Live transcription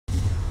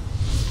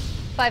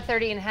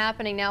5:30 and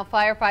happening now.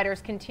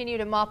 Firefighters continue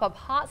to mop up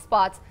hot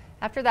spots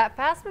after that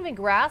fast-moving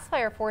grass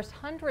fire forced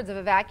hundreds of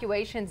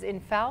evacuations in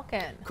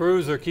Falcon.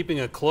 Crews are keeping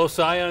a close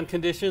eye on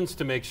conditions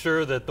to make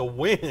sure that the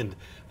wind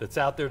that's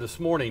out there this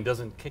morning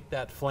doesn't kick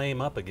that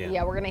flame up again.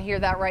 Yeah, we're going to hear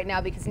that right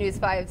now because News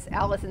 5's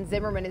Allison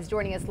Zimmerman is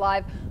joining us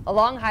live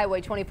along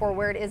Highway 24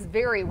 where it is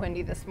very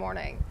windy this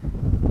morning.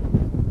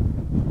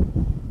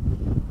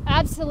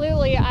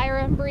 Absolutely,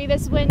 Ira and Bree.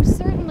 This wind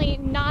certainly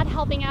not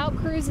helping out.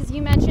 Crews, as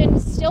you mentioned,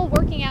 still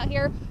working out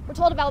here. We're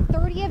told about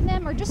 30 of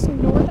them are just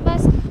north of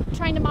us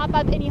trying to mop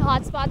up any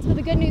hot spots. But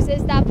the good news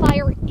is that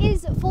fire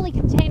is fully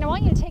contained. I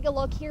want you to take a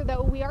look here,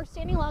 though. We are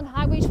standing along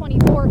Highway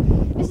 24.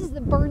 This is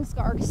the burn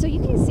scar, so you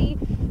can see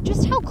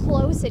just how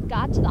close it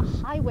got to the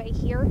highway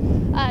here.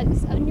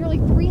 Nearly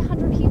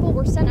 300 people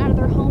were sent out of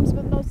their homes,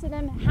 but most of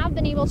them have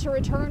been able to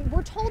return.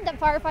 We're told that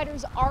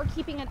firefighters are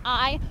keeping an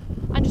eye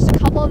on just a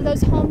couple of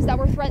those homes that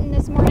were threatened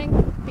this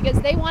morning because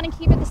they want to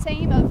keep it the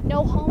same of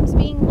no homes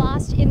being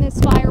lost in this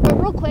fire.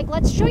 But real quick,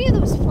 let's show you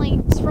those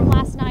flames from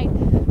last night.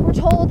 We're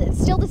told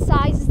still the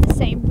size is the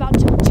same, about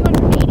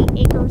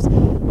 280 acres.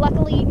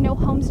 Luckily, no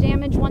homes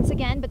damaged once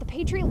again, but the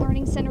Patriot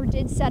Learning Center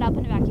did set up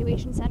an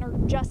evacuation center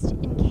just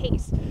in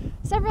case.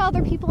 Several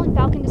other people in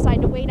Falcon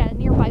decided to wait at a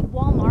nearby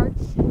Walmart.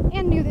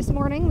 And new this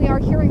morning, we are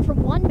hearing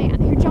from one man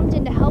who jumped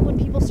in to help when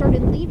people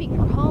started leaving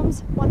their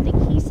homes. One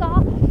thing he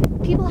saw,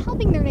 people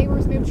helping their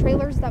neighbors move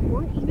trailers that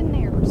weren't even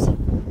theirs.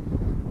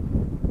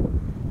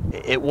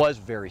 It was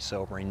very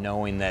sobering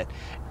knowing that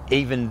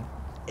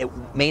it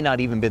may not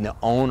even been the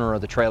owner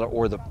of the trailer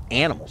or the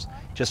animals,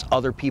 just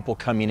other people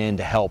coming in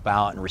to help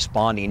out and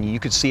responding. And you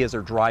could see as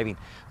they're driving,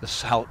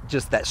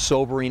 just that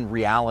sobering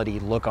reality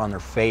look on their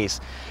face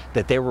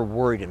that they were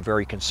worried and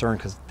very concerned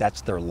because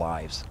that's their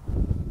lives.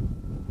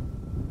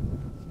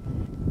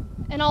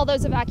 And all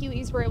those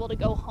evacuees were able to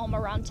go home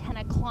around 10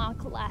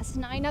 o'clock last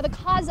night. Now, the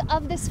cause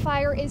of this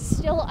fire is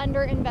still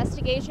under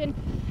investigation.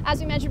 As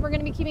we mentioned, we're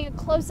going to be keeping a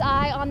close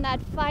eye on that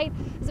fight.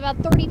 There's about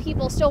 30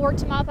 people still work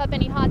to mop up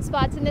any hot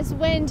spots, and this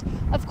wind,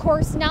 of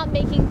course, not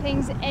making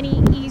things any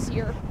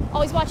easier.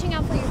 Always watching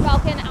out for your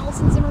Falcon.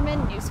 Allison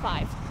Zimmerman, News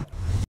 5.